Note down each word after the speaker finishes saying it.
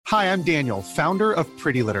Hi, I'm Daniel, founder of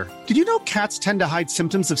Pretty Litter. Did you know cats tend to hide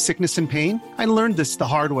symptoms of sickness and pain? I learned this the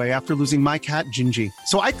hard way after losing my cat, Gingy.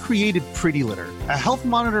 So I created Pretty Litter, a health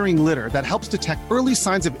monitoring litter that helps detect early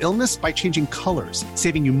signs of illness by changing colors,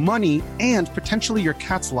 saving you money and potentially your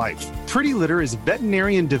cat's life. Pretty Litter is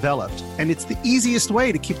veterinarian developed, and it's the easiest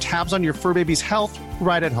way to keep tabs on your fur baby's health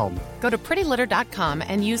right at home. Go to prettylitter.com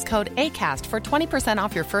and use code ACAST for 20%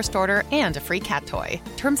 off your first order and a free cat toy.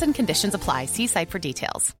 Terms and conditions apply. See site for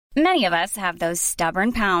details. Many of us have those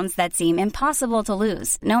stubborn pounds that seem impossible to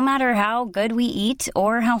lose, no matter how good we eat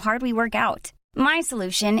or how hard we work out. My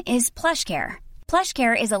solution is PlushCare.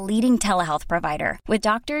 PlushCare is a leading telehealth provider with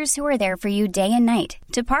doctors who are there for you day and night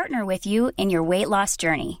to partner with you in your weight loss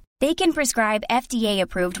journey. They can prescribe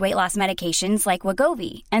FDA-approved weight loss medications like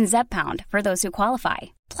Wegovy and Zepbound for those who qualify.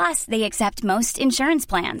 Plus, they accept most insurance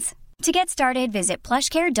plans. To get started, visit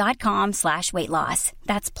plushcare.com/weightloss.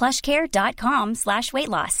 That's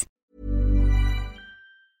plushcare.com/weightloss.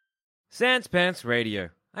 Sans Pants Radio.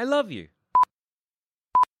 I love you.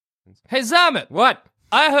 Hey, Zamet. What?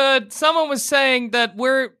 I heard someone was saying that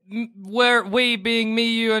we being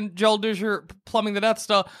me, you, and Joel Dusher, Plumbing the Death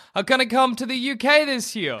Star, are going to come to the UK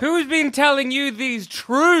this year. Who's been telling you these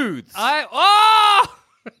truths?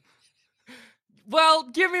 Well,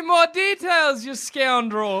 give me more details, you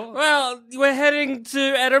scoundrel. Well, we're heading to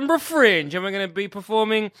Edinburgh Fringe, and we're going to be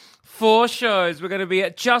performing 4 shows. We're going to be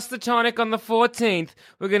at Just the Tonic on the 14th.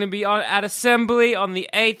 We're going to be at Assembly on the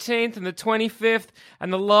 18th and the 25th,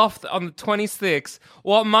 and the Loft on the 26th.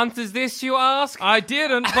 What month is this, you ask? I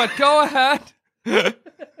didn't, but go ahead.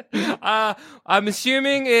 I'm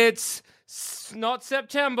assuming it's not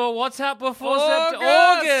September. What's that before August.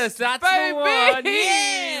 August. That's baby. the one.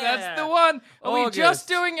 Yeah. That's the one. Are we August. just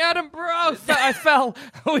doing Edinburgh? I fell.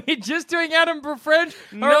 Are we just doing Edinburgh Fringe?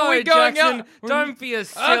 No, or are we going Jackson, out? don't be a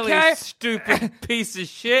silly, stupid piece of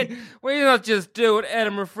shit. We're not just doing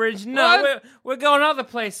Edinburgh Fringe. No, we're going other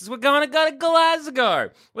places. We're going to go to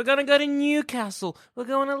Glasgow. We're going to go to Newcastle. We're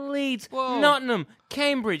going to Leeds, Nottingham,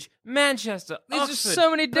 Cambridge, Manchester, These Oxford, are so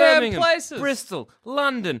many damn Birmingham, places. Bristol,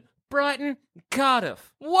 London, Brighton,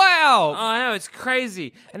 Cardiff. Wow! I know, it's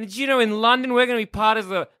crazy. And did you know in London we're going to be part of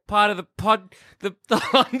the London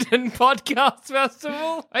Podcast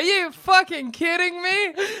Festival? Are you fucking kidding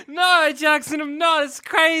me? No, Jackson, I'm not. It's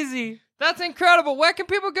crazy. That's incredible. Where can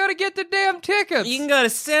people go to get the damn tickets? You can go to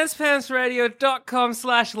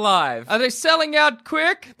sanspantsradio.com/live. Are they selling out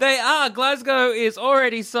quick? They are. Glasgow is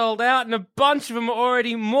already sold out, and a bunch of them are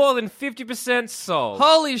already more than 50% sold.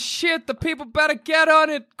 Holy shit, the people better get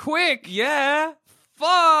on it quick. Yeah.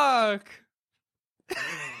 Fuck.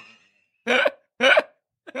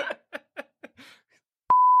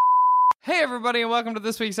 Hey everybody, and welcome to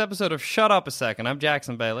this week's episode of Shut Up a Second. I'm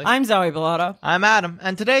Jackson Bailey. I'm Zoe Bellotta. I'm Adam,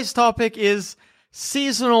 and today's topic is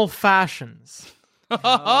seasonal fashions.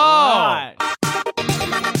 Right.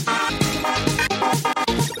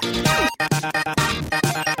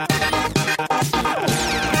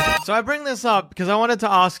 So I bring this up because I wanted to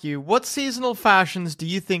ask you, what seasonal fashions do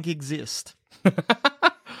you think exist?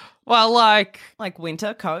 Well, like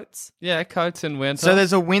winter coats. Yeah, coats in winter. So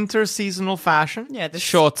there's a winter seasonal fashion? Yeah, the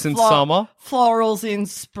shorts in summer. Florals in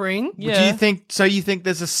spring. Yeah. Do you think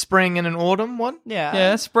there's a spring and an autumn one? Yeah.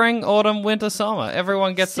 Yeah, spring, autumn, winter, summer.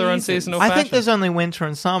 Everyone gets their own Seasons. seasonal fashion. I think there's only winter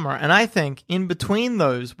and summer, and I think in between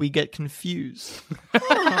those we get confused.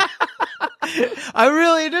 I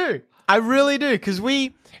really do, because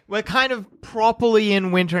we're kind of properly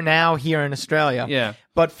in winter now here in Australia. Yeah.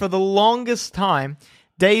 But for the longest time,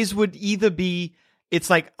 days would either be, it's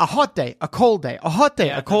like a hot day, a cold day, a hot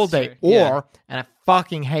day, a cold day, true. or, and I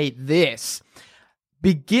fucking hate this,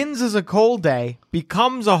 begins as a cold day,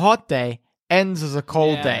 becomes a hot day, ends as a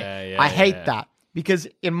cold day. I hate that, because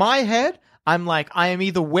in my head, I'm like, I am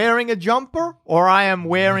either wearing a jumper or I am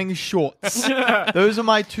wearing shorts. Those are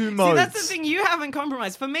my two modes. See, that's the thing. You haven't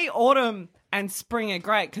compromised. For me, autumn and spring are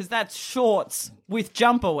great because that's shorts with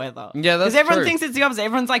jumper weather. Yeah, that's Because everyone true. thinks it's the opposite.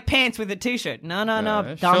 Everyone's like pants with a t-shirt. No,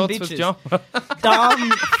 dumb shorts bitches. with jumper.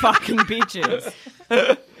 Dumb fucking bitches.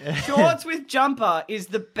 Shorts with jumper is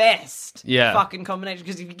the best fucking combination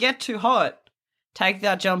because if you get too hot, take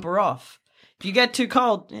that jumper off. If you get too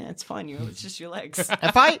cold, yeah, it's fine. It's just your legs.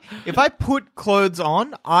 If I put clothes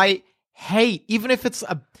on, I hate, even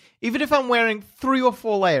if I'm wearing 3 or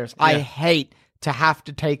 4 layers, I hate to have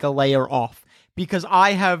to take a layer off because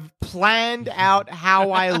I have planned out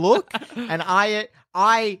how I look and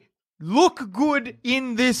I look good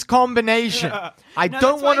in this combination. I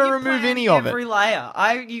don't want to remove any of it. Every layer.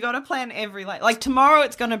 You got to plan every layer. Like tomorrow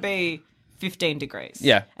it's going to be 15 degrees.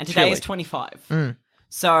 Yeah, And today chilly. is 25.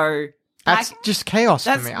 So That's just chaos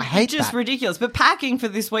That's for me. I hate just that. ridiculous. But packing for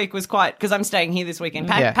this week was quite, because I'm staying here this weekend.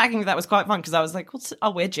 Yeah. Packing for that was quite fun because I was like,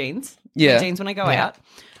 I'll wear jeans. Yeah. Wear jeans when I go Yeah. out.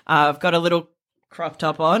 I've got a little crop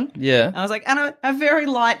top on. Yeah. I was like, and a very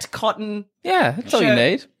light cotton Yeah, that's all you shirt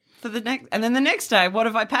need. for the next. And then the next day, what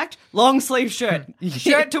have I packed? Long sleeve shirt,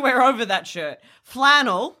 shirt to wear over that shirt,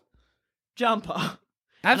 flannel, jumper.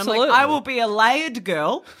 Absolutely. And I'm like, I will be a layered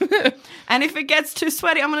girl, and if it gets too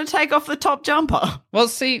sweaty, I'm going to take off the top jumper. Well,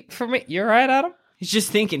 see, for me, you're right, Adam. He's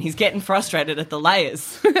just thinking. He's getting frustrated at the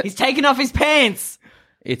layers. He's taking off his pants.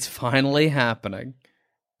 It's finally happening.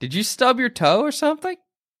 Did you stub your toe or something?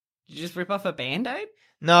 Did you just rip off a Band-Aid?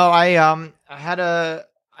 No, I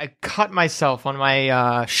cut myself on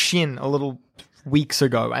my shin a little weeks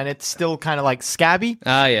ago, and it's still kind of like scabby.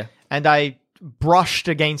 Ah, yeah. And I brushed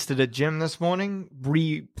against it at gym this morning,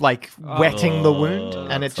 wetting the wound,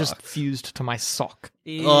 and it just fused to my sock.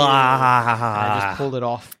 I just pulled it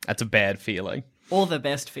off. That's a bad feeling. All the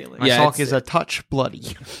best feelings. My Yeah, sock it's- is a touch bloody.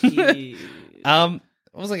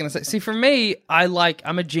 What was I going to say? See, for me,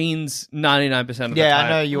 I'm a jeans 99% of the time. Yeah, I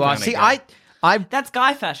know you are. kinda See, guy. I That's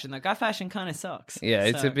guy fashion, though. Guy fashion kind of sucks. Yeah,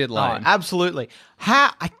 it's So- a bit Oh, lame. absolutely.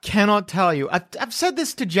 I cannot tell you. I've said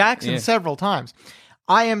this to Jackson several times.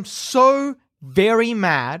 I am so very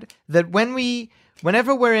mad that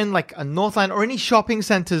whenever we're in like a Northland or any shopping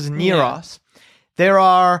centers near us, there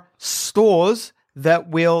are stores that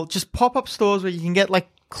will just pop-up stores where you can get like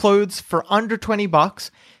clothes for under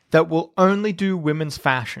 $20 that will only do women's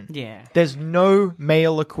fashion. Yeah. There's no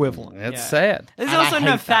male equivalent. That's sad. There's And I also hate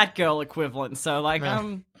no that. fat girl equivalent, so like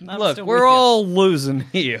I'm Look, still we're with you. all losing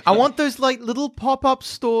here. I want those like little pop-up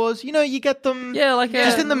stores. You know, you get them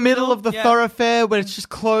just in the middle of the Yeah. thoroughfare where it's just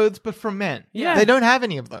clothes but for men. Yeah. They don't have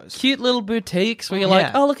any of those. Cute little boutiques where you're like,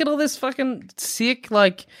 Yeah. oh, look at all this fucking sick,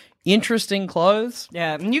 like, interesting clothes.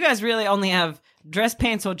 Yeah, and you guys really only have dress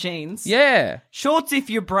pants or jeans. Yeah. Shorts if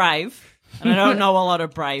you're brave. And I don't know a lot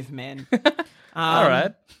of brave men. All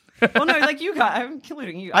right. Well, no, like you guys, I'm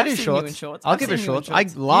including you. I I've do seen shorts. you in shorts. I'll I've give seen it you in shorts. I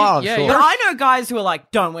shorts. love Yeah, shorts. But I know guys who are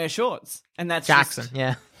like, don't wear shorts. And that's Jackson, just-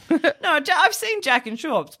 yeah. No, I've seen Jack in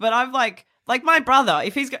shorts, but I've like my brother,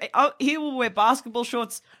 if he will wear basketball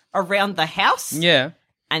shorts around the house. Yeah.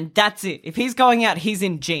 And that's it. If he's going out, he's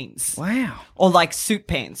in jeans. Wow. Or like suit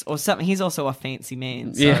pants or something. He's also a fancy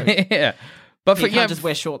man. So Yeah. But he for, can't just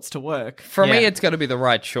wear shorts to work. for me, Yeah. it's got to be the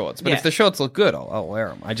right shorts. But Yeah. if the shorts look good, I'll wear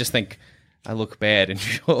them. I just think I look bad in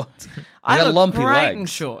shorts. I got look lumpy great legs. in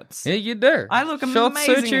shorts. Yeah, you do. I look Shorts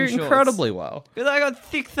amazing suit you in shorts. incredibly well. Because I got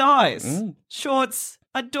thick thighs. Shorts,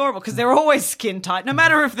 adorable. Because they're always skin tight, no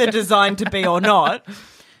matter if they're designed to be or not.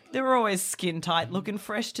 They're always skin tight, looking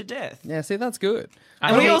fresh to death. Yeah, see, that's good.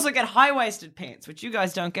 And we also get high-waisted pants, which you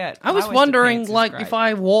guys don't get. I was High-waisted wondering, pants is like, great. if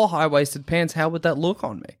I wore high-waisted pants, how would that look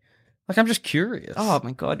on me? Like, I'm just curious. Oh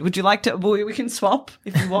my god! Would you like to? We can swap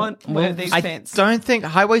if you want. Wear these I pants. don't think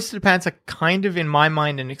high-waisted pants are kind of, in my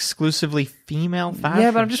mind, an exclusively female fashion.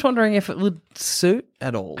 yeah, but I'm just wondering if it would suit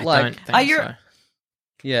at all. I Like, don't think Are your- so.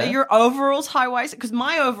 yeah. Are your overalls high-waisted? Because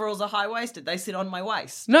my overalls are high-waisted. They sit on my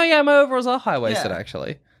waist. No, yeah, my overalls are high-waisted, Yeah.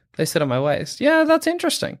 actually. They sit on my waist. Yeah, that's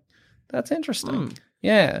interesting. That's interesting.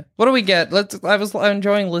 Yeah. What do we get? I was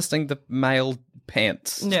enjoying listening to male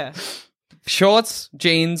pants. Yeah. Shorts,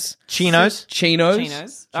 jeans, Chinos?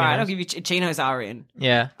 Chinos. All right, I'll give you chinos are in.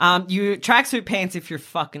 Yeah. You tracksuit pants if you're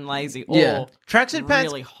fucking lazy or Yeah. Tracksuit pants.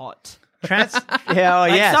 really hot. Yeah, oh,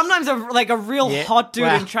 Like yes. sometimes a real Yeah. hot dude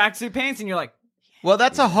Wow. in tracksuit pants, and you're like, Well,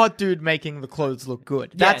 that's a hot dude making the clothes look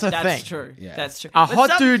good. That's yeah, a thing. That's true. Yeah. That's true. A But hot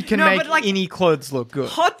some- dude can no, make but, like, any clothes look good.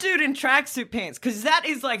 hot dude in tracksuit pants, because that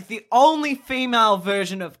is like the only female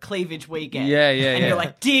version of cleavage we get. Yeah, yeah, And yeah. you're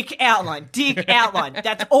like, dick outline.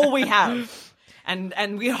 That's all we have.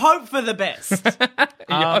 And we hope for the best.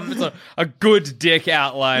 It's a good dick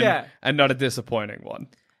outline Yeah. and not a disappointing one.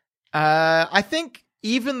 I think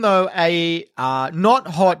even though a not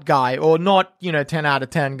hot guy or not 10 out of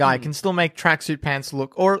 10 guy can still make tracksuit pants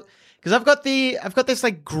look, or because I've got this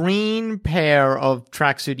like green pair of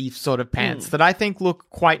tracksuit-y sort of pants that I think look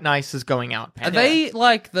quite nice as going out Are pants. they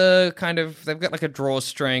like the kind of, they've got like a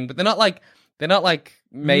drawstring, but they're not like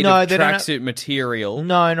made No, of they don't tracksuit material.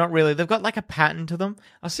 No, not really. They've got like a pattern to them.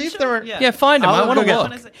 I'll see if they're. Yeah. Yeah, find them. I'll I want to go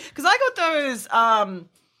get look. Because I got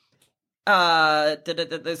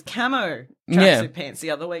those camo tracksuit Yeah. pants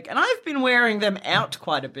the other week, and I've been wearing them out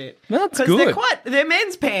quite a bit. Well, that's 'Cause good. They're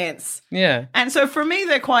men's pants, Yeah. and so for me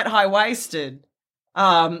they're quite high waisted,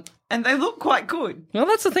 and they look quite good. Well,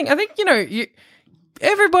 that's the thing. I think,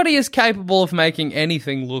 everybody is capable of making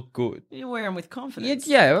anything look good. You wear them with confidence.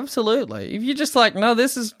 Yeah, absolutely. If you're just like, no,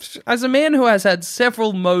 this is, as a man who has had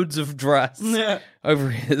several modes of dress Yeah. over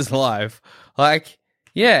his life, like,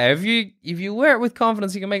 Yeah, if you wear it with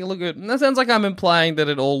confidence, you can make it look good. And that sounds like I'm implying that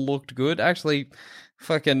it all looked good. Actually,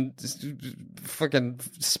 fucking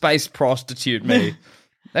space prostitute me.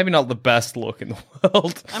 Maybe not the best look in the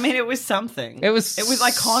world. I mean, it was something. It was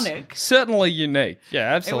iconic. Certainly unique.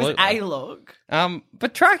 Yeah, absolutely. It was a look.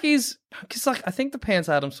 But trackies, because like I think the pants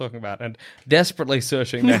Adam's talking about, and desperately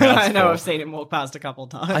searching their house I know, for, I've seen him walk past a couple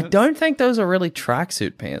times. I don't think those are really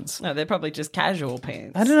tracksuit pants. No, they're probably just casual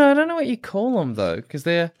pants. I don't know what you call them though, because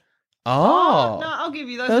they're No, I'll give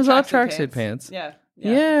you those. Those are are tracksuit pants. Yeah.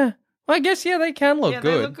 Yeah. Well, I guess they can look Yeah,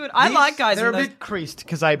 good. they look good. I like guys They're in a those bit creased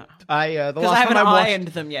because I because I haven't ironed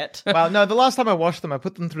them yet. Well, no, the last time I washed them, I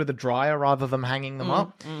put them through the dryer rather than hanging them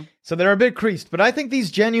up. So they're a bit creased, but I think these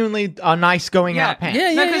genuinely are nice going out pants.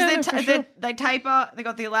 Yeah, No, yeah, because they taper. They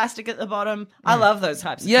got the elastic at the bottom. I love those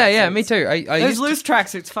types. Of Yeah, tracksuits. me too. I Those used to- loose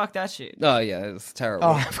tracksuits, fuck that shit. Oh yeah, it's terrible.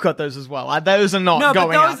 Oh, I've got those as well. Those are not No, but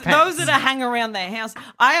going out those pants. that hang around their house.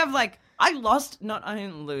 I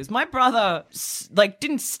didn't lose. My brother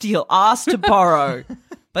didn't steal, asked to borrow,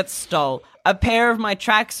 but stole a pair of my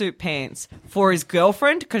tracksuit pants for his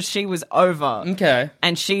girlfriend because she was over. Okay.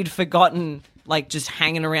 And she'd forgotten just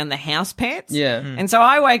hanging around the house pants. Yeah. And so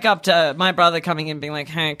I wake up to my brother coming in being like,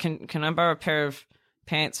 "Hey, can I borrow a pair of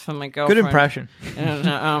pants for my girlfriend?" Good impression. And,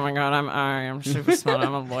 oh my god, I'm Ari. I'm super smart.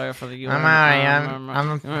 I'm a lawyer for the UN. I'm Ari.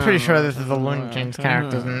 I'm pretty sure this is the Looney Tunes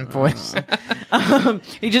characters in voice.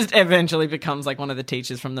 He just eventually becomes like one of the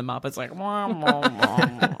teachers from the Muppets, like.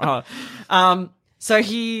 So I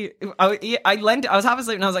was half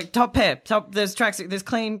asleep and I was like, there's tracksuit, there's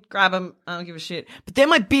clean, grab them, I don't give a shit. But they're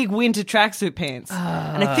my big winter tracksuit pants.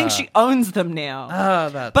 And I think she owns them now.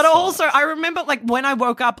 But also, I remember when I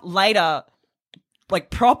woke up later,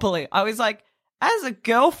 properly, I was like, as a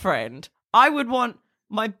girlfriend, I would want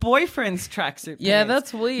my boyfriend's tracksuit pants. Yeah,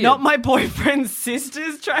 that's weird. Not my boyfriend's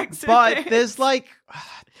sister's tracksuit But pants. there's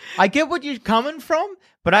I get what you're coming from,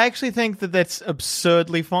 but I actually think that that's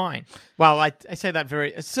absurdly fine. Well, I say that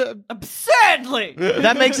very... absurdly!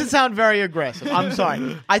 That makes it sound very aggressive. I'm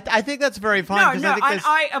sorry. I think that's very fine. No,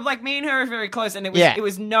 I'm me and her are very close, and it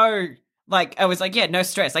was no... I was like, yeah, no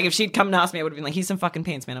stress. If she'd come and ask me, I would have been like, here's some fucking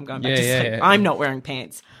pants, man. I'm going back to sleep. Yeah. I'm not wearing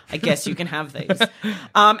pants. I guess you can have these.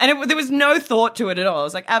 And there was no thought to it at all. I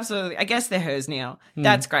was like, absolutely. I guess they're hers now.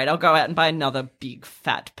 That's great. I'll go out and buy another big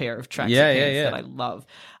fat pair of tracksuit pants that I love.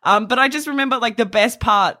 But I just remember the best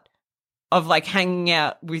part of hanging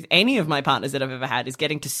out with any of my partners that I've ever had is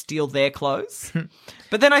getting to steal their clothes.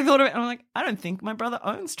 But then I thought of it, and I'm like, I don't think my brother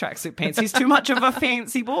owns tracksuit pants. He's too much of a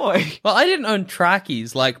fancy boy. Well, I didn't own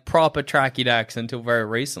trackies, proper tracky dacks, until very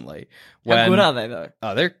recently. How good are they, though?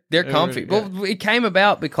 Oh, they're comfy. really Well, it came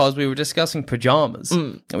about because we were discussing pajamas.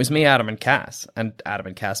 It was me, Adam, and Cass. And Adam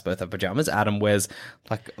and Cass both have pajamas. Adam wears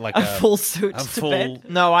a full suit to bed.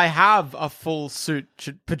 No, I have a full suit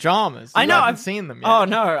pajamas. I know. I haven't seen them yet. Oh,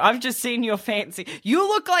 no. I've just seen your fancy. You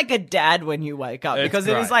look like a dad when you wake up because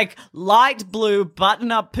it is great. light blue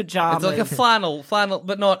button-up pajamas. It's like a flannel,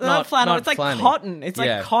 but not flannel. Not It's like flanny. cotton. It's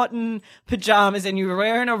like cotton pajamas, and you're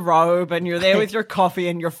wearing a robe, and you're there with your coffee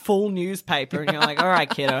and your full newspaper, and you're like, all right,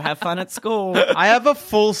 kiddo, have fun at school. I have a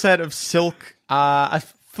full set of silk, a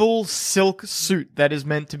full silk suit that is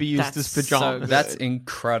meant to be used That's as so pajamas. good. That's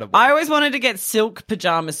incredible. I always wanted to get silk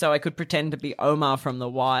pajamas so I could pretend to be Omar from The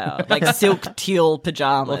Wire, silk teal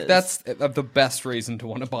pajamas. Look, that's the best reason to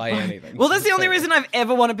want to buy anything. Well, that's the only reason I've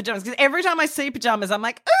ever wanted pajamas, because every time I see pajamas, I'm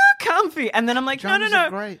like, oh, comfy. And then I'm like, Pajamas no, are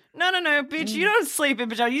great. no, bitch, you don't sleep in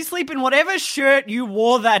pajamas. You sleep in whatever shirt you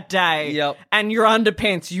wore that day. Yep. And your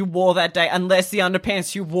underpants you wore that day, unless the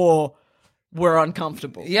underpants you wore were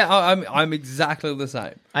uncomfortable. Yeah, I'm exactly the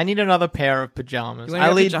same. I need another pair of pajamas. You wanna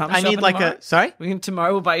go pajama I need shopping tomorrow? Sorry?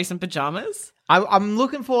 Tomorrow we'll buy you some pajamas. I'm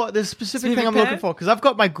looking for the specific thing I'm pair? looking for, because I've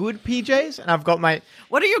got my good PJs and I've got my...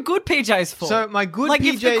 What are your good PJs for? So my good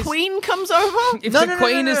if PJs... the Queen comes over? If No, the no, no,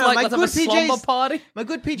 Queen no, is no, my let's have a good slumber PJs party. My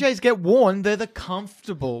good PJs get worn. They're the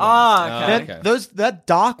comfortable ones. Ah, okay. That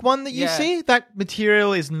dark one that you Yeah. see, that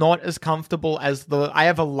material is not as comfortable as I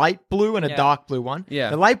have a light blue and a Yeah. dark blue one.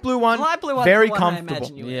 Yeah. The light blue one, The light blue one's very the one I comfortable.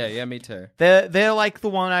 imagine you would. Yeah, me too. They're like the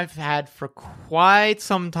one I've had for quite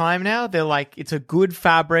some time now. They're like, it's a good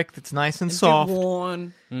fabric that's nice and It's soft.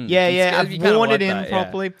 worn. Yeah, you I've kinda worn want it in that, yeah.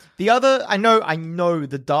 properly. The other, I know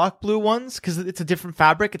the dark blue ones, because it's a different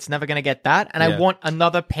fabric. It's never going to get that. And I Yeah. want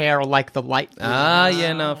another pair like the light blue.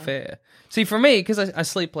 Yeah, no, fair. See, for me, because I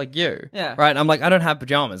sleep like you, Yeah. right? I'm like, I don't have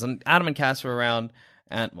pajamas, and Adam and Cass were around,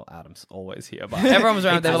 and Adam's always here, but everyone was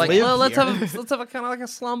around. They were like, live well, let's here. have a kind of like a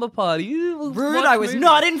slumber party. We'll Rude, watch I was movies."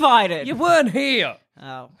 not invited. You weren't here.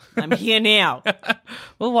 Oh, I'm here now.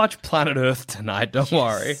 We'll watch Planet Earth tonight. Don't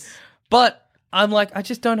worry. But I'm like, I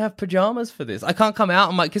just don't have pajamas for this. I can't come out.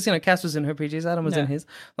 I'm like, because, Cass was in her PJs, Adam was in his.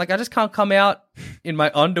 Like, I just can't come out in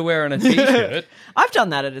my underwear and a t-shirt. I've done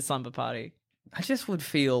that at a slumber party. I just would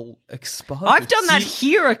feel exposed. I've done that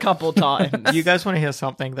here a couple times. You guys want to hear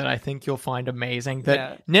something that I think you'll find amazing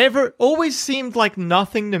that never always seemed like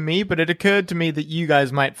nothing to me, but it occurred to me that you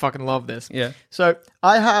guys might fucking love this. Yeah. So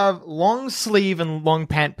I have long sleeve and long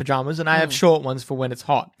pant pajamas, and I have short ones for when it's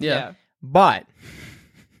hot. Yeah. But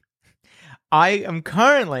I am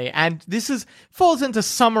currently, and this falls into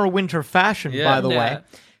summer winter fashion, by the way.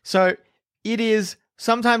 So it is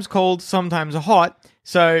sometimes cold, sometimes hot.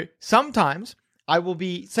 So sometimes I will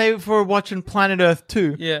be, say if we're watching Planet Earth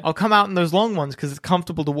 2, I'll come out in those long ones because it's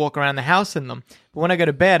comfortable to walk around the house in them. But when I go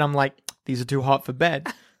to bed, I'm like, these are too hot for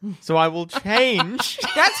bed. So I will change.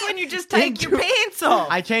 That's when you just take your pants off.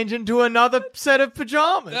 I change into another set of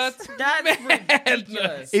pajamas. That's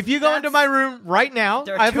ridiculous. If you go into my room right now,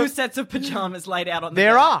 there are two sets of pajamas laid out on the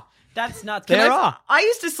There bed. are. That's nuts. Are. I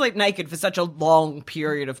used to sleep naked for such a long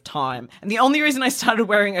period of time. And the only reason I started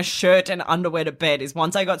wearing a shirt and underwear to bed is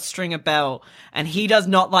once I got Stringer Bell, and he does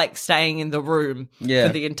not like staying in the room for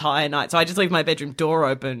the entire night. So I just leave my bedroom door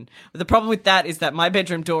open. But the problem with that is that my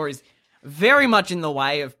bedroom door is very much in the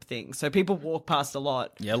way of things. So people walk past a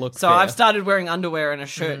lot. Yeah, look. So I've started wearing underwear and a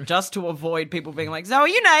shirt just to avoid people being like, "Zoe, are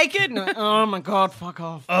you naked?" And I'm like, oh my God, fuck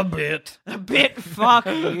off. A bit, fuck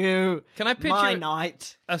you. Can I picture my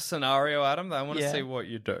night? A scenario, Adam, that I want to see what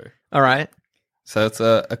you do. All right. So it's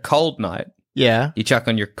a cold night. Yeah. You chuck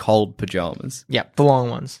on your cold pajamas. Yeah, the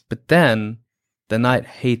long ones. But then the night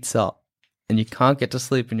heats up and you can't get to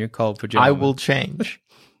sleep in your cold pajamas. I will change.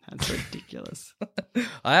 That's ridiculous.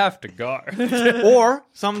 I have to go. Or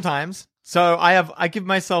sometimes, so I give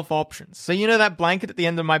myself options. So you know that blanket at the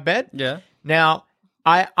end of my bed? Yeah. Now,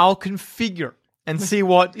 I'll configure and see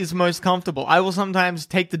what is most comfortable. I will sometimes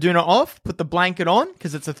take the doona off, put the blanket on,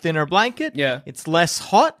 because it's a thinner blanket. Yeah. It's less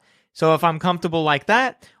hot. So if I'm comfortable like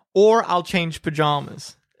that, or I'll change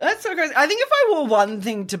pajamas. That's so crazy. I think if I wore one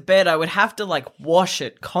thing to bed, I would have to, like, wash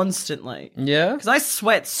it constantly. Yeah? Because I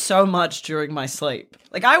sweat so much during my sleep.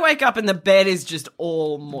 Like, I wake up and the bed is just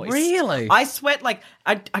all moist. Really? I sweat, like,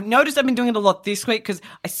 I've noticed I've been doing it a lot this week because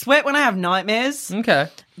I sweat when I have nightmares. Okay.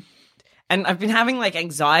 And I've been having, like,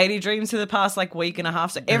 anxiety dreams for the past, like, week and a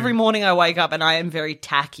half. So every morning I wake up and I am very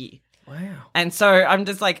tacky. Wow. And so I'm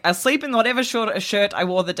just like, I sleep in whatever shirt I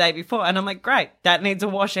wore the day before. And I'm like, great, that needs a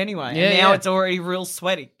wash anyway. Yeah, and now it's already real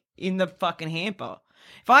sweaty in the fucking hamper.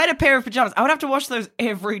 If I had a pair of pajamas, I would have to wash those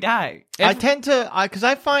every day. I tend to, because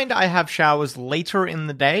I find I have showers later in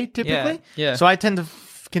the day, typically. Yeah. So I tend to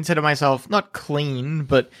consider myself not clean,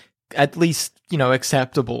 but at least,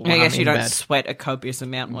 acceptable. I guess you don't bed. sweat a copious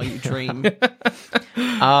amount while you dream.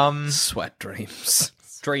 Sweat dreams.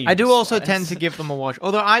 I do also tend to give them a wash.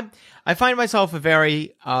 Although I find myself a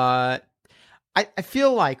very, I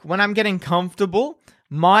feel like when I'm getting comfortable,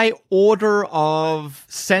 my order of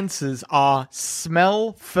senses are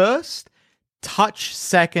smell first, touch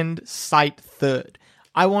second, sight third.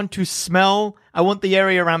 I want the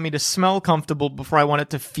area around me to smell comfortable before I want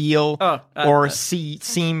it to feel or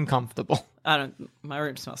seem comfortable. My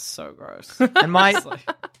room smells so gross. And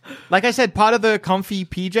like I said, part of the comfy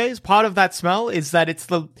PJs, part of that smell is that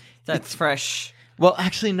That's fresh. Well,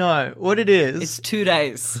 actually, no. What it is... It's 2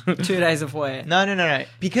 days. 2 days of wear. No.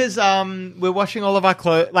 Because we're washing all of our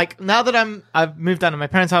clothes. Like, now that I've moved out of my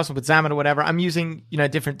parents' house with Zaman or whatever, I'm using,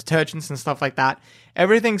 different detergents and stuff like that.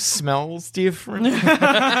 Everything smells different. Those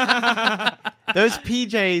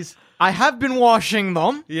PJs, I have been washing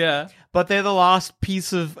them. Yeah. But they're the last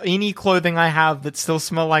piece of any clothing I have that still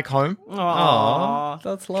smell like home. Aww,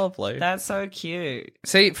 that's lovely. That's so cute.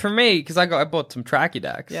 See, for me, because I bought some tracky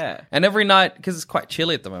decks. Yeah. And every night, because it's quite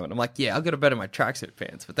chilly at the moment, I'm like, yeah, I'll go to bed in my tracksuit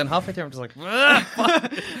pants. But then halfway through, I'm just like,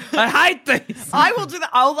 I hate these. I will do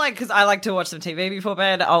that. Because I like to watch some TV before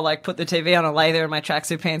bed. I'll put the TV on, I'll lay there in my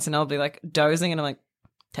tracksuit pants, and I'll be dozing, and I'm like,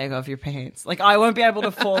 take off your pants. I won't be able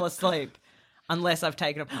to fall asleep. Unless I've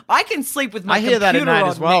taken them. I can sleep with my computer on. I hear that at night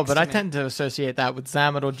as well, but I me. tend to associate that with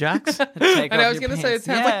Zamet or Jax. And I was going to say, it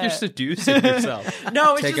sounds like you're seducing yourself.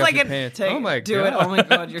 No, it's Take just off your pants. Oh my do God. it. Oh my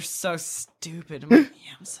God, you're so stupid. I'm like,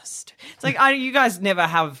 yeah, I'm so stupid. It's like, you guys never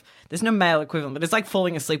have, there's no male equivalent, but it's like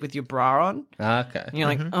falling asleep with your bra on. Okay. And you're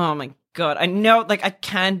like, oh my God, I know, I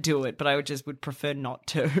can do it, but I would prefer not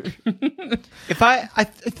to. If I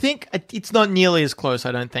think it's not nearly as close,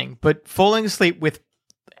 I don't think, but falling asleep with,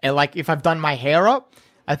 if I've done my hair up,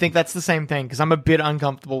 I think that's the same thing because I'm a bit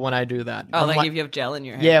uncomfortable when I do that. Oh, I'm like if you have gel in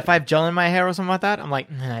your hair. Yeah, if I have gel in my hair or something like that, I'm like,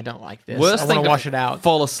 I don't like this. Worst I thing want to to wash it out.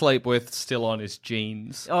 fall asleep with still on is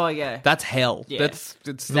jeans. Oh, yeah. That's hell. Yeah.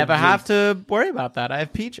 It's Never have to worry about that. I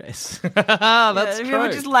have PJs. That's Have true. you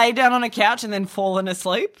ever just lay down on a couch and then fallen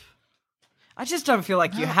asleep? I just don't feel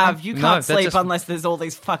like you have. You no, can't that's sleep just- unless there's all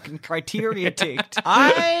these fucking criteria ticked.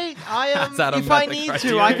 I am. That's If I automatic need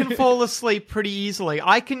criteria. to, I can fall asleep pretty easily.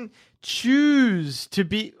 I can choose to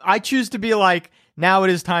be. I choose to be like, now it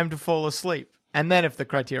is time to fall asleep, and then if the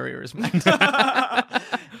criteria is met.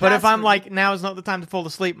 But if I'm like, now is not the time to fall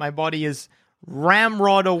asleep, my body is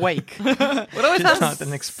ramrod awake. Just not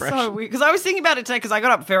an expression. So weird. Because I was thinking about it today because I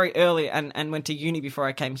got up very early and went to uni before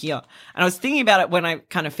I came here. And I was thinking about it when I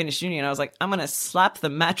kind of finished uni and I was like, I'm going to slap the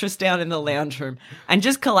mattress down in the lounge room and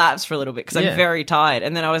just collapse for a little bit because I'm very tired.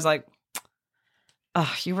 And then I was like,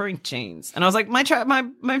 oh, you're wearing jeans. And I was like, my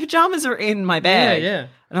pajamas are in my bag. Yeah.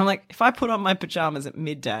 And I'm like, if I put on my pajamas at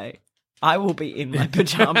midday, I will be in my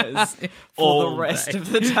pajamas for All the rest day.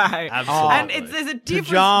 of the day. Absolutely. And there's a difference.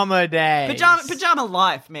 Pajama day. Pajama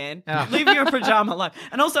life, man. Live your pajama life.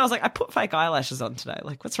 And also, I was like, I put fake eyelashes on today.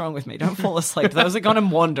 Like, what's wrong with me? Don't fall asleep. Those are going to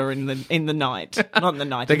wander in the night, not in the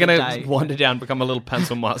night. They're going going to wander down, become a little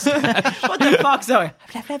pencil mustache. What the fuck, Zoe?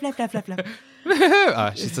 Blah, blah, blah, blah, blah, blah.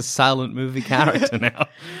 Oh, she's a silent movie character now.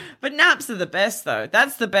 But naps are the best, though.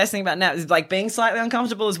 That's the best thing about naps is like being slightly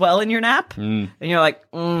uncomfortable as well in your nap, and you're like,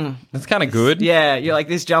 That's kind of good. yeah, you're like,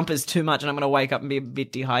 this jumper's too much, and I'm going to wake up and be a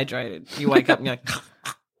bit dehydrated. You wake up and you're like.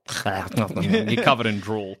 You're covered in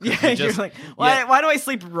drool. Yeah, you're like, why do I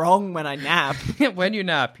sleep wrong when I nap? When you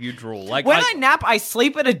nap, you drool. Like When I nap, I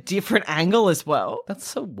sleep at a different angle as well. That's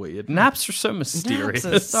so weird. Naps are so mysterious.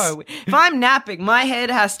 Naps are so weird. If I'm napping, my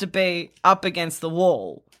head has to be up against the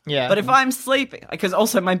wall. Yeah. But if I'm sleeping, because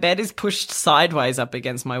also my bed is pushed sideways up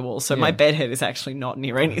against my wall, so my bed head is actually not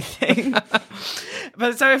near anything.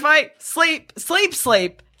 But so if I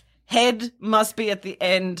sleep, head must be at the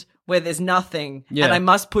end where there's nothing, Yeah. and I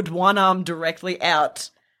must put one arm directly out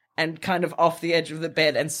and kind of off the edge of the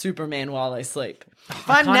bed and Superman while I sleep. If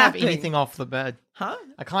I I'm can't napping, have anything off the bed. huh?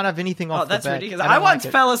 I can't have anything off Oh, that's the bed. ridiculous. don't I once like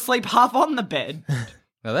it. fell asleep half on the bed.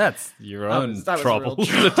 Now that's your own That was trouble.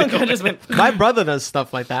 real drunk. I just went. My brother does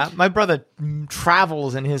stuff like that. My brother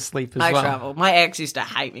travels in his sleep as I well. travel. My ex used to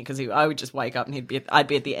hate me because I would just wake up and I'd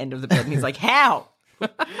be at the end of the bed and he's like, "How?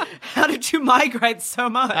 How did you migrate so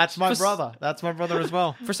much?" That's my brother. That's my brother as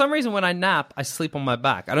well. For some reason, when I nap, I sleep on my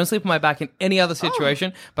back. I don't sleep on my back in any other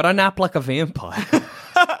situation, but I nap like a vampire.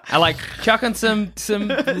 I like chuck on some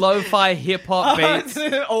lo-fi hip hop beats.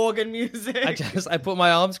 Organ music. I put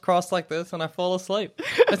my arms crossed like this and I fall asleep.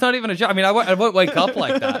 It's not even a joke. I mean, I won't wake up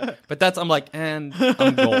like that. But I'm like, and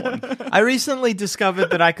I'm gone. I recently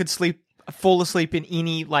discovered that I could fall asleep in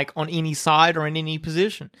on any side or in any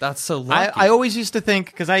position. That's so lucky. I always used to think,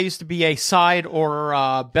 because I used to be a side or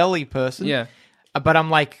a belly person. Yeah. But I'm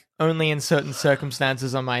like, only in certain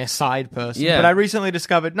circumstances am I a side person. Yeah. But I recently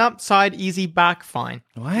discovered, nope, side, easy, back, fine.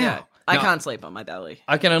 Wow. Yeah, I No, can't sleep on my belly.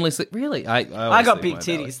 I can only sleep. Really? I I got sleep big on my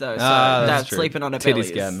belly. titties though, so Ah, that's true. sleeping on a Titties belly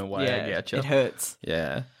is- get in the way. Yeah, I get you. it hurts.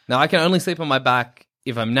 Yeah. No, I can only sleep on my back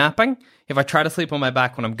if I'm napping. If I try to sleep on my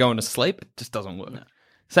back when I'm going to sleep, it just doesn't work. No.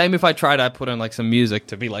 Same if I try to put on like some music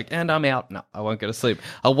to be like, and I'm out. No, I won't go to sleep.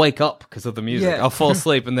 I'll wake up because of the music. Yeah. I'll fall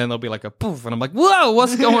asleep and then there'll be like a poof and I'm like, whoa,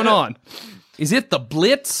 what's going on? Is it the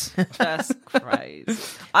Blitz? That's crazy.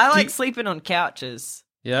 I like sleeping on couches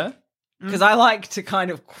Yeah? because I like to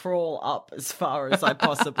kind of crawl up as far as I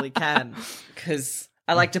possibly can because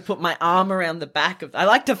I like to put my arm around the back of. I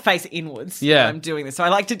like to face inwards. Yeah. when I'm doing this, so I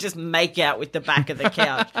like to just make out with the back of the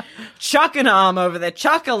couch. Chuck an arm over there,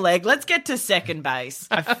 chuck a leg. Let's get to second base,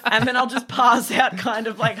 and then I'll just pass out, kind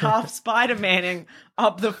of like half Spider-Maning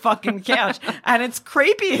up the fucking couch, and it's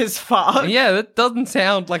creepy as fuck. Yeah, that doesn't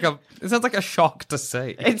sound like it sounds like a shock to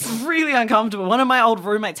see. It's really uncomfortable. One of my old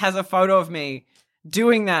roommates has a photo of me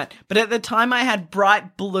doing that, but at the time I had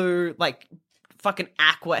bright blue, like fucking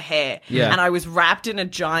aqua hair, Yeah. and I was wrapped in a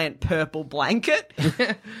giant purple blanket.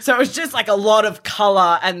 So it was just like a lot of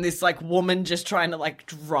color and this like woman just trying to like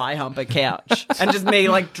dry hump a couch and just me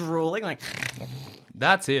like drooling like.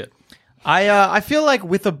 That's it. I feel like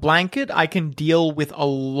with a blanket, I can deal with a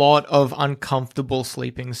lot of uncomfortable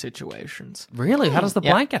sleeping situations. Really? How does the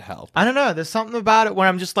Yeah. blanket help? I don't know. There's something about it where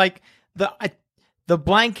I'm just like, the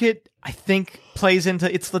blanket, I think, plays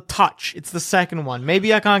into, it's the touch. It's the second one.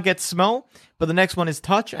 Maybe I can't get smell, but the next one is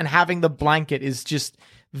touch, and having the blanket is just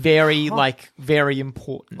very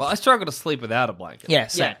important. Well, I struggle to sleep without a blanket.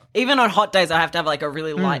 Yes. Yeah, even on hot days, I have to have like a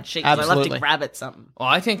really light sheet 'cause I love to absolutely. grab at something. Well,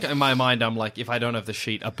 I think in my mind, I'm like, if I don't have the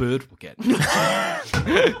sheet, a bird will get me.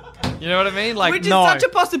 You know what I mean? Like, Which is no. such a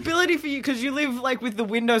possibility for you because you live like with the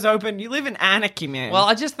windows open. You live in anarchy, man. well,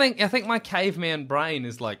 I think my caveman brain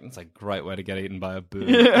is like, it's a great way to get eaten by a bird,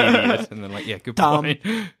 idiot. And then like, yeah, good point.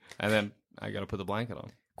 And then I got to put the blanket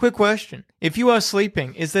on. Quick question. If you are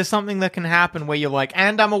sleeping, is there something that can happen where you're like,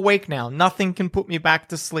 and I'm awake now, nothing can put me back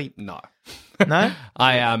to sleep? No. No?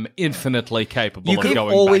 I am infinitely capable You of can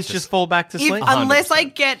going always back to just fall back to sleep? unless 100%. I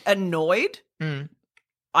get annoyed,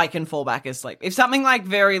 I can fall back asleep. If something like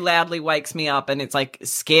very loudly wakes me up and it's like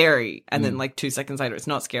scary, and then like 2 seconds later it's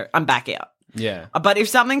not scary, I'm back out. Yeah. But if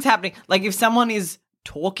something's happening, like if someone is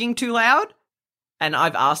talking too loud and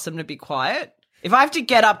I've asked them to be quiet, if I have to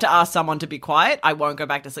get up to ask someone to be quiet, I won't go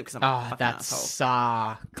back to sleep because I'm a Oh, fucking that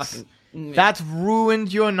asshole. sucks. That's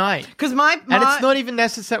ruined your night. Because my And it's not even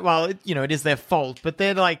necessary. Well, it is their fault, but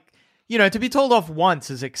they're like, to be told off once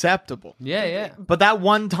is acceptable. Yeah, yeah. But that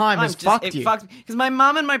one time has fucked you. Because my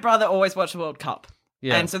mum and my brother always watch the World Cup.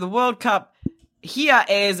 Yeah. And so the World Cup here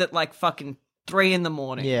airs at like fucking 3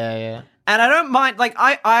 a.m. Yeah. And I don't mind, like,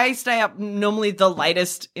 I stay up normally the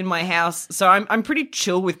latest in my house, so I'm pretty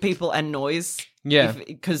chill with people and noise. Yeah.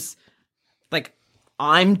 Because, like,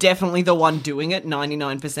 I'm definitely the one doing it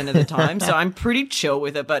 99% of the time, so I'm pretty chill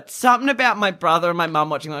with it. But something about my brother and my mum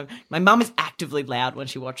watching, like, my mum is actively loud when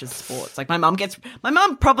she watches sports. Like, my mum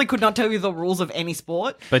probably could not tell you the rules of any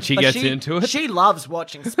sport. But she gets into it? She loves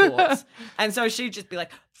watching sports. And so she'd just be like,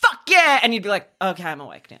 fuck yeah! And you'd be like, okay, I'm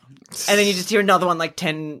awake now. And then you just hear another one like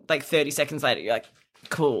 30 seconds later. You're like,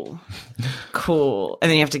 cool. And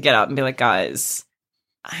then you have to get up and be like, guys,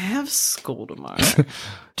 I have school tomorrow.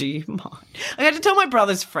 Do you mind? I had to tell my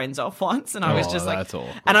brother's friends off once, and I was just like, that's awful.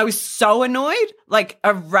 and I was so annoyed, like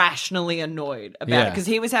irrationally annoyed about it, Yeah. because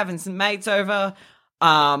he was having some mates over.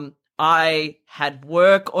 I had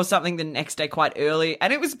work or something the next day quite early,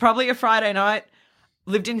 and it was probably a Friday night.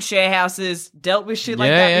 Lived in share houses, dealt with shit like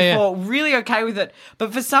that before, really okay with it.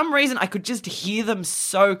 But for some reason, I could just hear them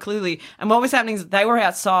so clearly. And what was happening is they were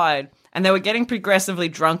outside, and they were getting progressively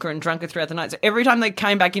drunker and drunker throughout the night. So every time they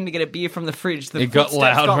came back in to get a beer from the fridge, the It got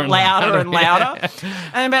footsteps got louder and louder and louder. louder.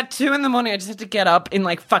 And about 2 a.m, I just had to get up in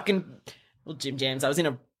like fucking gym jams. I was in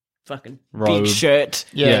a fucking Robe. beach shirt.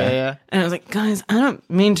 Yeah. And I was like, guys, I don't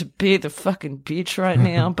mean to be at the fucking beach right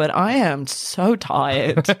now, but I am so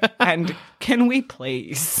tired. And can we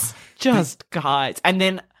please just, guys? And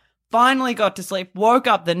then finally got to sleep, woke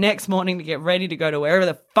up the next morning to get ready to go to wherever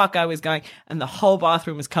the fuck I was going, and the whole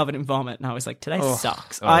bathroom was covered in vomit. And I was like, today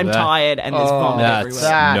sucks. I'm tired and there's vomit everywhere.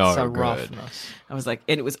 That's No a good. roughness. I was like,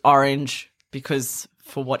 and it was orange because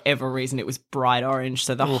for whatever reason it was bright orange.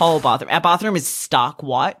 So the whole bathroom, our bathroom is stark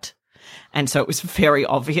white. And so it was very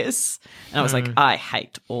obvious. And I was like, I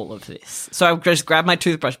hate all of this. So I just grabbed my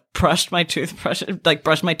toothbrush, brushed my toothbrush, like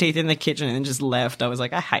brushed my teeth in the kitchen and then just left. I was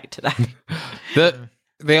like, I hate today.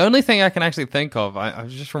 The only thing I can actually think of, I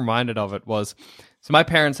was just reminded of it, was, so my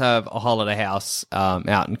parents have a holiday house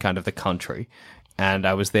out in kind of the country, and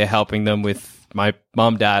I was there helping them with my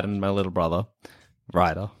mom, dad, and my little brother,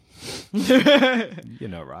 Ryder. You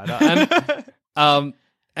know Ryder. And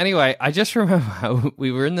anyway, I just remember how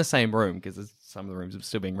we were in the same room, because some of the rooms are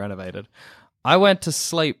still being renovated. I went to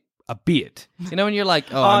sleep a bit. You know when you're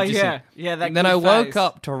like, oh, I'm just yeah. That and then good I woke face.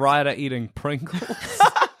 up to Ryder eating Pringles.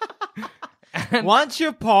 Once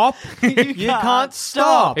you pop, you can't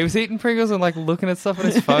stop. He was eating Pringles and like looking at stuff on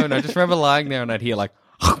his phone. I just remember lying there and I'd hear like,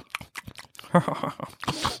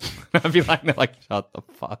 I'd be lying there like, shut the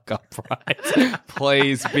fuck up, right?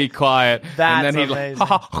 Please be quiet. That's and then he'd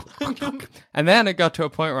amazing. and then it got to a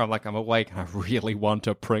point where I'm like, I'm awake and I really want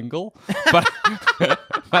a Pringle, but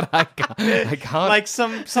but I can't. Like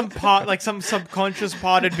some part, like some subconscious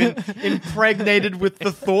part had been impregnated with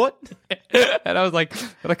the thought. And I was like,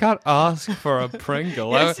 but I can't ask for a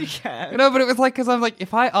Pringle. Yes, you can. You know, but it was like, because I'm like,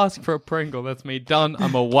 if I ask for a Pringle, that's me done.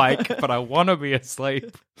 I'm awake, but I want to be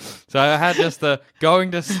asleep. So I had just the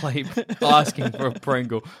going to sleep, asking for a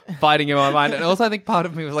Pringle, fighting in my mind. And also I think part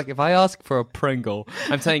of me was like, if I ask for a Pringle,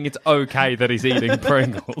 I'm saying it's okay that he's eating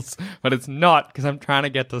Pringles, but it's not, because I'm trying to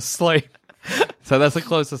get to sleep. So that's the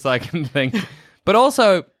closest I can think. But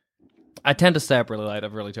also, I tend to stay up really late. I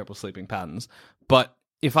have really terrible sleeping patterns. But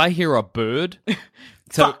if I hear a bird,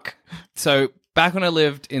 so back when I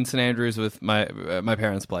lived in St Andrews with my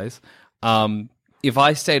parents' place, if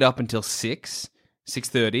I stayed up until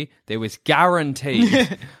 6:30, there was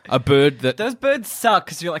guaranteed a bird that. Those birds suck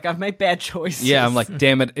because you're like, I've made bad choices. Yeah, I'm like,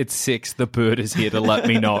 damn it, it's 6. The bird is here to let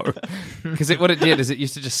me know. Because what it did is it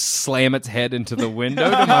used to just slam its head into the window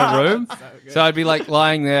to my room. So I'd be like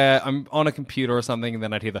lying there, I'm on a computer or something, and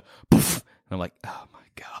then I'd hear the poof, and I'm like, oh my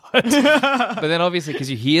God. But then obviously,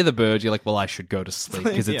 because you hear the bird, you're like, well, I should go to sleep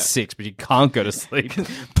because it's 6, but you can't go to sleep.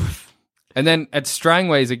 And then at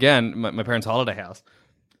Strangways again, my parents' holiday house,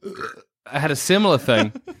 I had a similar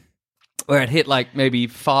thing where it hit like maybe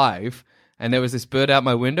 5, and there was this bird out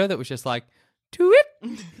my window that was just like, to-it,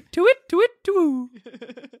 to-it, to-it, to-woo,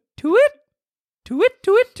 to-it, to-it,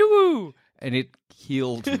 to-it, to-woo. And it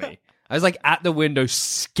killed me. I was like at the window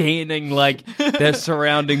scanning like their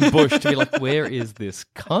surrounding bush to be like, where is this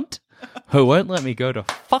cunt who won't let me go to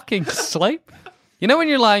fucking sleep? You know when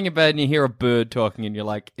you're lying in bed and you hear a bird talking and you're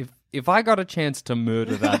like, if I got a chance to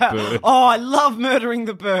murder that bird. Oh, I love murdering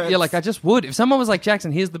the birds. Yeah, like I just would. If someone was like,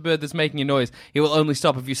 Jackson, here's the bird that's making a noise. It will only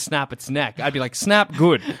stop if you snap its neck. I'd be like, snap,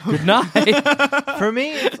 good. Good night. For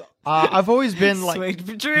me, it's, I've always been like...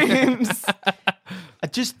 Sweet dreams.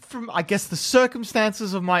 Just from, I guess, the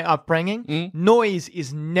circumstances of my upbringing, noise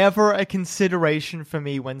is never a consideration for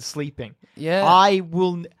me when sleeping. Yeah. I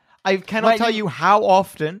cannot tell you how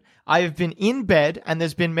often I have been in bed and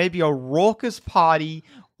there's been maybe a raucous party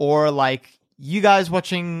or like you guys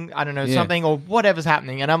watching, I don't know, something or whatever's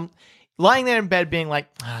happening. And I'm lying there in bed being like,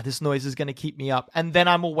 this noise is going to keep me up. And then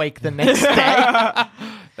I'm awake the next day.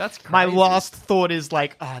 That's crazy. My last thought is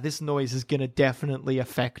like, this noise is going to definitely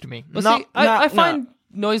affect me. Well, I find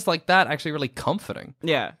noise like that actually really comforting.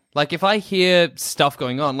 Yeah. Like if I hear stuff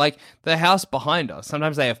going on, like the house behind us,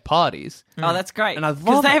 sometimes they have parties. Oh, that's great. And I love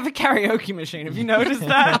because they it. have a karaoke machine. Have you noticed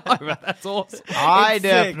that? That's awesome. I It's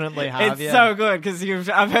definitely sick. have, It's so good because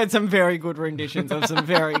I've heard some very good renditions of some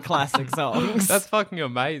very classic songs. That's fucking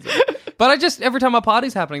amazing. But every time a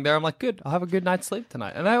party's happening there, I'm like, good, I'll have a good night's sleep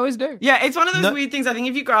tonight. And I always do. Yeah, it's one of those weird things. I think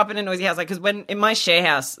if you grow up in a noisy house, like, because when in my share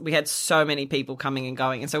house, we had so many people coming and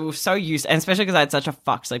going. And so we were so used, and especially because I had such a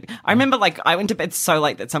fuck sleep. I remember, like, I went to bed so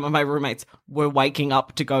late that some of my roommates were waking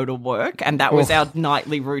up to go to work. And that was our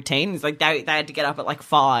nightly routine. It's like they had to get up at like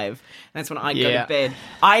 5. And that's when I'd go to bed.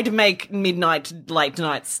 I'd make midnight, late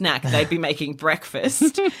night snack. They'd be making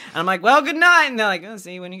breakfast. And I'm like, well, good night. And they're like, oh,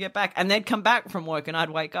 see you when you get back. And they'd come back from work and I'd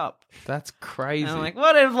wake up. That's crazy. And I'm like,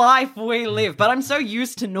 what a life we live. But I'm so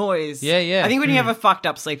used to noise. Yeah, yeah. I think when you have a fucked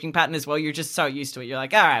up sleeping pattern as well, you're just so used to it. You're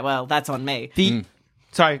like, all right, well, that's on me.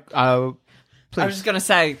 Sorry, please. I was just going to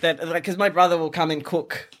say that, because my brother will come and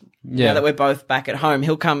cook. Now that we're both back at home,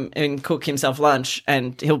 he'll come and cook himself lunch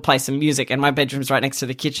and he'll play some music. And my bedroom's right next to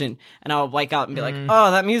the kitchen. And I'll wake up and be like,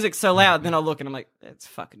 oh, that music's so loud. Then I'll look and I'm like, it's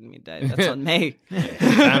fucking midday. That's on me.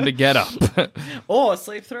 Time to get up. Or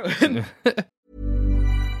sleep through it.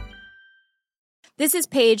 This is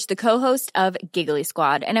Paige, the co-host of Giggly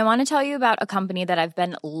Squad, and I want to tell you about a company that I've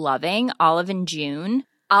been loving, Olive & June.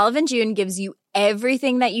 Olive & June gives you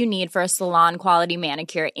everything that you need for a salon-quality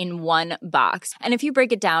manicure in one box. And if you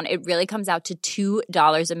break it down, it really comes out to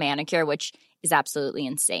 $2 a manicure, which is absolutely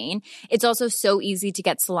insane. It's also so easy to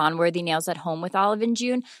get salon-worthy nails at home with Olive &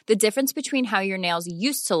 June. The difference between how your nails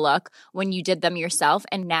used to look when you did them yourself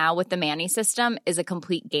and now with the Mani system is a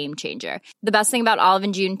complete game changer. The best thing about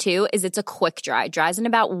Olive & June, too, is it's a quick dry. Dries in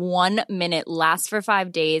about 1 minute, lasts for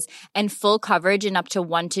 5 days, and full coverage in up to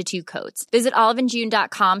 1 to 2 coats. Visit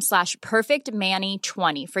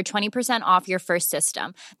oliveandjune.com/perfectmani20 for 20% off your first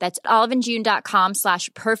system. That's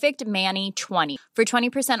oliveandjune.com/perfectmani20 for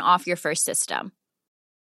 20% off your first system.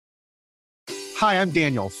 Hi, I'm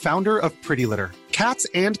Daniel, founder of Pretty Litter. Cats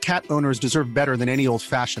and cat owners deserve better than any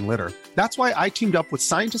old-fashioned litter. That's why I teamed up with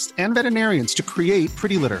scientists and veterinarians to create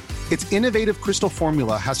Pretty Litter. Its innovative crystal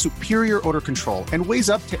formula has superior odor control and weighs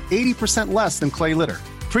up to 80% less than clay litter.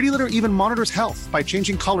 Pretty Litter even monitors health by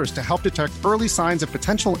changing colors to help detect early signs of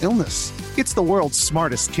potential illness. It's the world's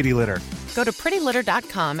smartest kitty litter. Go to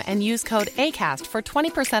prettylitter.com and use code ACAST for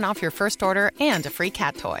 20% off your first order and a free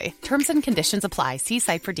cat toy. Terms and conditions apply. See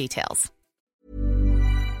site for details.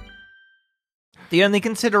 The only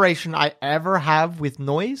consideration I ever have with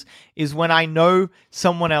noise is when I know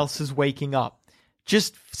someone else is waking up.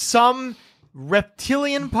 Just some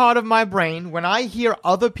reptilian part of my brain, when I hear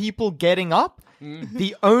other people getting up,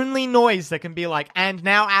 the only noise that can be like, and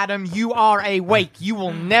now, Adam, you are awake. You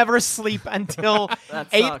will never sleep until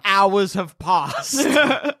 8 hours have passed.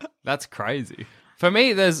 That's crazy. For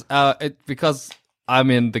me, there's because I'm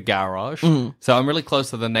in the garage, so I'm really close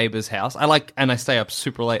to the neighbor's house. And I stay up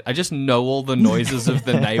super late. I just know all the noises of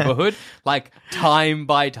the neighborhood, like time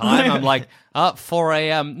by time. I'm like, 4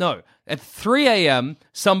 a.m. No, at 3 a.m.,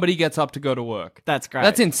 somebody gets up to go to work. That's great.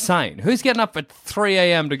 That's insane. Who's getting up at 3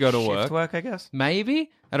 a.m. to go to work? Shift work, I guess.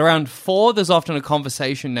 Maybe. At around 4, there's often a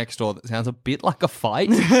conversation next door that sounds a bit like a fight.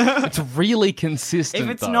 It's really consistent, If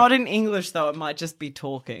it's though. not in English, though, it might just be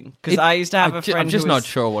talking. Because I used to have a friend I'm just who not was-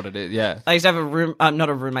 sure what it is, yeah. I used to have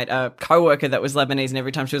a co-worker that was Lebanese, and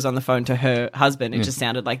every time she was on the phone to her husband, it just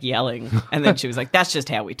sounded like yelling. And then she was like, that's just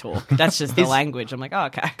how we talk. That's just the language. I'm like, oh,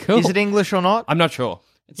 okay. Cool. Is it English or not? I'm not sure.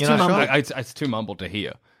 It's too mumbled. It's too mumbled to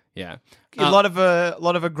hear. Yeah. A lot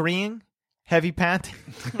of agreeing, heavy panting.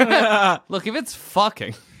 Look, if it's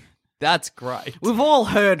fucking, that's great. We've all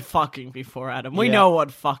heard fucking before, Adam. We know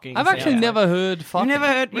what fucking I've actually never heard fucking. You've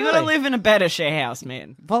never heard? You gotta live in a better share house,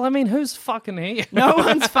 man. Well, I mean, who's fucking here? No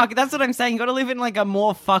one's fucking. That's what I'm saying. You gotta live in like a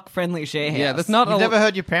more fuck-friendly share house. Yeah, there's not. You've never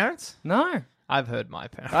heard your parents? No. I've heard my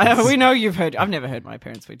parents. We know you've heard. I've never heard my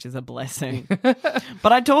parents, which is a blessing.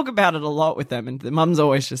 But I talk about it a lot with them, and the mum's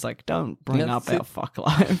always just like, "Don't bring up our fuck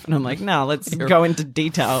life," and I'm like, "No, let's go into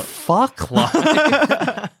detail." Fuck life.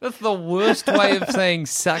 That's the worst way of saying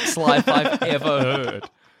sex life I've ever heard.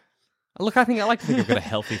 Look, I like to think I've got a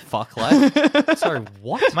healthy fuck life. Sorry,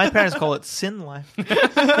 what? My parents call it sin life.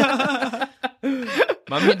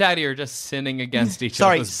 Mummy and Daddy are just sinning against each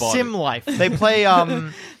other's body. Sim life. They play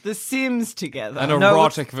The Sims together. An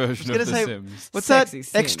erotic version of The Sims. What's Sexy that?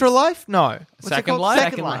 Sims. Extra life? No. What's it Second called? Life?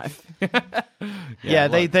 Second life. Yeah,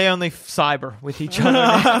 they only cyber with each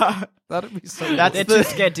other. That'd be so. They're too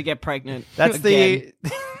scared to get pregnant. That's Again.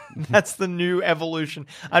 That's the new evolution.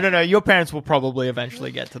 I don't know. Your parents will probably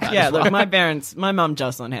eventually get to that. Yeah, as well. look, my mum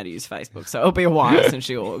just learned how to use Facebook, so it'll be a while since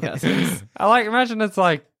she orgasms. Imagine it's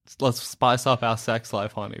like, let's spice up our sex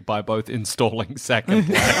life, honey, by both installing Second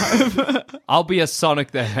Life. I'll be a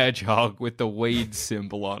Sonic the Hedgehog with the weed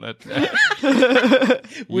symbol on it.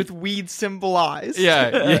 With weed symbolized.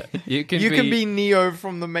 Yeah, you can be Neo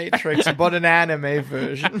from the Matrix, but an anime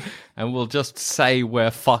version. And we'll just say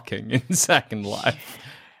we're fucking in Second Life.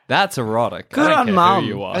 That's erotic. Good I don't on care Mum. who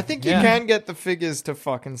you are. I think you can get the figures to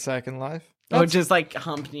fucking Second Life. Or just like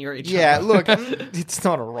hump near each Yeah, other. look, it's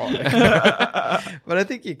not erotic. But I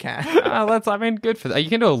think you can. Good for that. You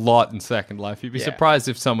can do a lot in Second Life. You'd be surprised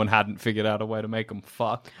if someone hadn't figured out a way to make them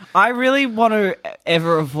fuck. I really want to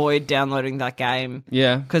ever avoid downloading that game.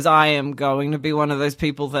 Yeah. Because I am going to be one of those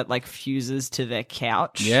people that like fuses to their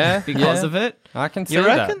couch. Yeah, Because of it. I can see You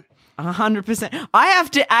that. reckon? 100%. I have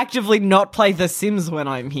to actively not play The Sims when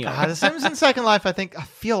I'm here. The Sims in Second Life, I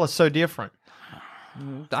feel are so different.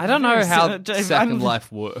 I don't know how Dave, Second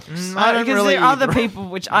Life works. I don't because really there are other either. people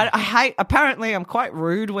which I hate. Apparently, I'm quite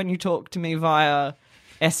rude when you talk to me via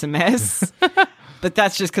SMS. But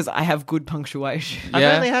that's just because I have good punctuation. I've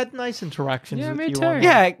Yeah. only had nice interactions with me you too. on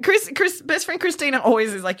Yeah, Chris, best friend Christina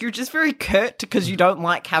always is like, you're just very curt because you don't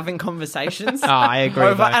like having conversations. I agree.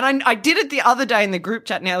 Over, though. and I did it the other day in the group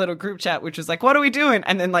chat, in our little group chat, which was like, what are we doing?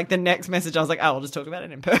 And then like the next message, I was like, oh, we'll just talk about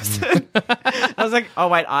it in person. I was like, oh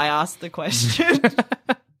wait, I asked the question.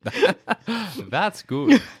 That's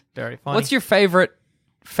good. Very funny. What's your favorite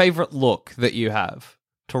look that you have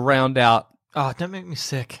to round out Oh, don't make me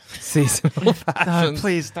sick. seasonal No, fashions?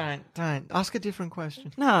 please don't. Ask a different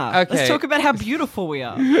question. Nah, Okay. let's talk about how beautiful we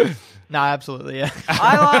are. No, absolutely, yeah.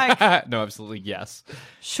 I like No, absolutely yes.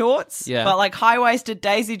 shorts, Yeah. but like high-waisted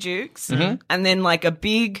Daisy Dukes, and then like a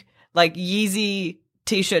big like Yeezy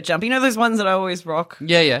t-shirt jumper. You know those ones that I always rock?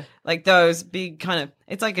 Yeah. Like those big kind of,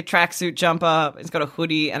 it's like a tracksuit jumper. It's got a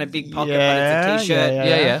hoodie and a big pocket, but it's a t-shirt.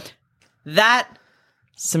 Yeah. That,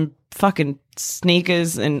 some fucking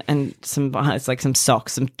sneakers and some, it's like some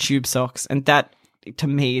socks, some tube socks. And that, to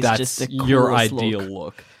me, is That's just the coolest your ideal look.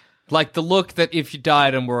 look. Like the look that if you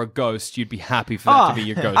died and were a ghost, you'd be happy for that to be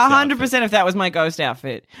your ghost outfit. 100% if that was my ghost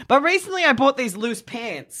outfit. But recently I bought these loose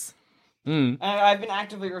pants. I've been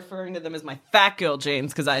actively referring to them as my fat girl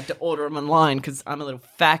jeans because I had to order them online because I'm a little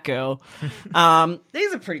fat girl.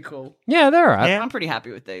 These are pretty cool. Yeah, they're all right. I'm pretty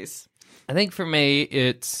happy with these. I think for me,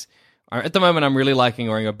 it's... At the moment, I'm really liking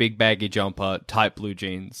wearing a big baggy jumper, tight blue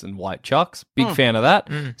jeans, and white chucks. Big fan of that.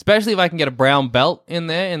 Especially if I can get a brown belt in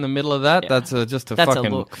there, in the middle of that. That's just a That's a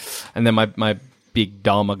fucking... look. And then my big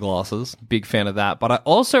Dharma glasses. Big fan of that. But I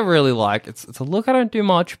also really like... It's a look I don't do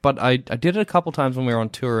much, but I did it a couple times when we were on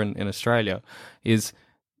tour in Australia, is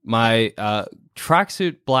my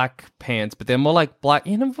tracksuit black pants, but they're more like black...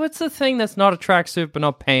 You know, what's the thing that's not a tracksuit but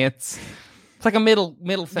not pants? It's like a middle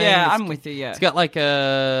thing. Yeah, It's- I'm with you, yeah. It's got like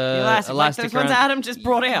a Elastic, like those ones around- Adam just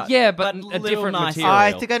brought out. Yeah, but a little different nicer. material.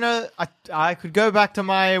 I think I know. I could go back to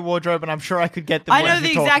my wardrobe, and I'm sure I could get the. I know ones the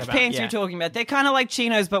you're talking exact about. pants Yeah. you're talking about. They're kind of like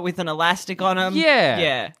chinos, but with an elastic on them.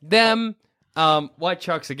 Yeah. Them, white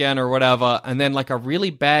chucks again or whatever, and then like a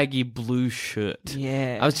really baggy blue shirt.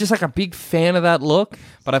 Yeah. I was just like a big fan of that look,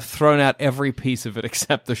 but I've thrown out every piece of it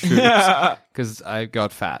except the shoes because I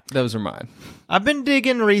got fat. Those are mine. I've been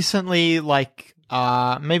digging recently, like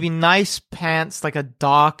maybe nice pants, like a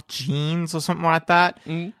dark jeans or something like that,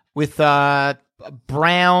 with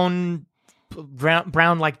brown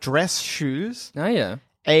like dress shoes. Oh yeah.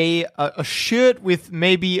 A shirt with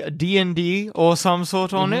maybe a D&D or some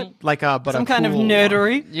sort on it, like but Some a kind of cool one.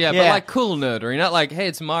 nerdery. Yeah, but Yeah. like cool nerdery, not like, hey,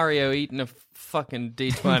 it's Mario eating a fucking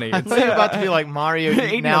D20. I'm thinking about to be like Mario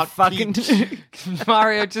eating out fucking.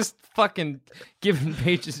 Mario just fucking giving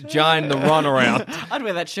Peach's giant the runaround. I'd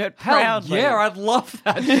wear that shirt Hell proudly. yeah, I'd love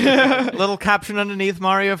that. little caption underneath.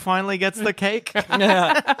 Mario finally gets the cake.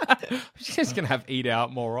 She's just gonna have eat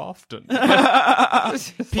out more often.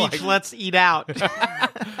 Peach, let's eat out.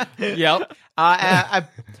 Yep.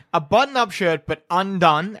 A button-up shirt, but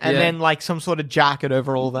undone, and then like some sort of jacket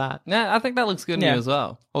over all that. Yeah, I think that looks good on you as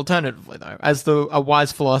well. Alternatively, though, as a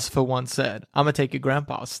wise philosopher once said, I'm gonna take your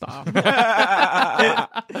grandpa's style.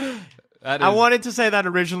 I wanted to say that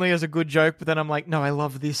originally as a good joke, but then I'm like, no, I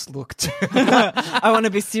love this look too. I want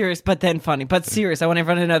to be serious, but then funny. But serious, I want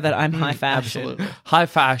everyone to know that I'm high fashion. Absolutely. High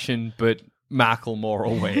fashion, but Macklemore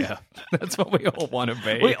aware. That's what we all want to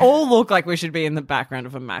be. We all look like we should be in the background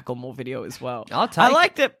of a Macklemore video as well. I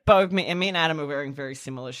like that both me and Adam are wearing very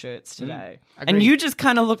similar shirts today. And you just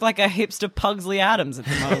kind of look like a hipster Pugsley Adams at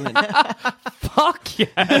the moment. Fuck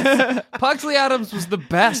yes. Pugsley Adams was the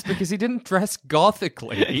best because he didn't dress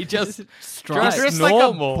gothically. He just dressed like a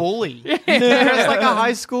normal. bully. He dressed like a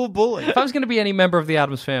high school bully. If I was going to be any member of the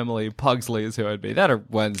Addams family, Pugsley is who I'd be. That or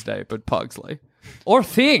Wednesday, but Pugsley. Or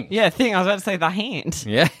Thing. Yeah, Thing. I was about to say the hand.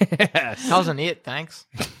 Yes. Wasn't it, thanks.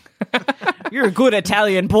 You're a good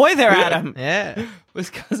Italian boy there, Adam. Yeah. Was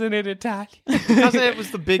Cousin in Italian? Cousin It was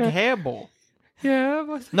the big hairball.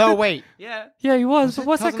 Yeah. No, wait. Yeah. Yeah, he was. But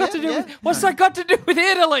what's that got to do with? What's that got to do with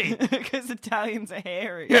Italy? Because Italians are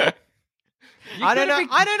hairy. I don't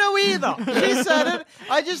know either. She said it.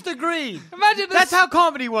 I just agreed. Imagine this. That's how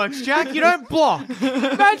comedy works, Jack. You don't block.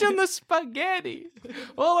 Imagine the spaghetti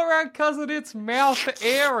all around Cousin It's mouth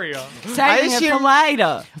area. Saving it for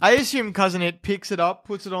later. I assume Cousin It picks it up,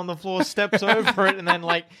 puts it on the floor, steps over it, and then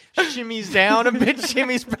like shimmies down a bit,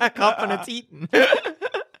 shimmies back up, and it's eaten.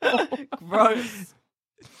 Gross.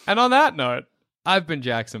 And on that note, I've been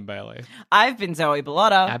Jackson Bailey. I've been Zoe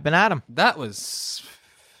Bellotta. I've been Adam. That was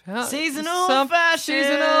Seasonal fashion.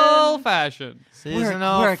 Seasonal fashion.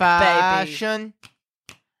 Seasonal work, fashion.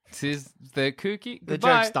 This is the kooky. The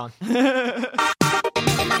Goodbye. joke's done.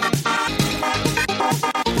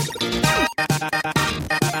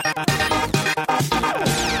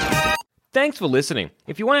 Thanks for listening.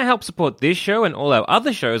 If you want to help support this show and all our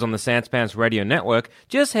other shows on the Sanspants Radio Network,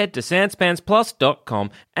 just head to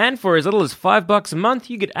sanspantsplus.com, and for as little as $5 a month,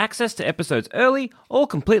 you get access to episodes early, all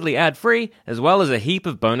completely ad-free, as well as a heap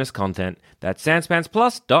of bonus content. That's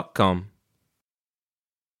sanspantsplus.com.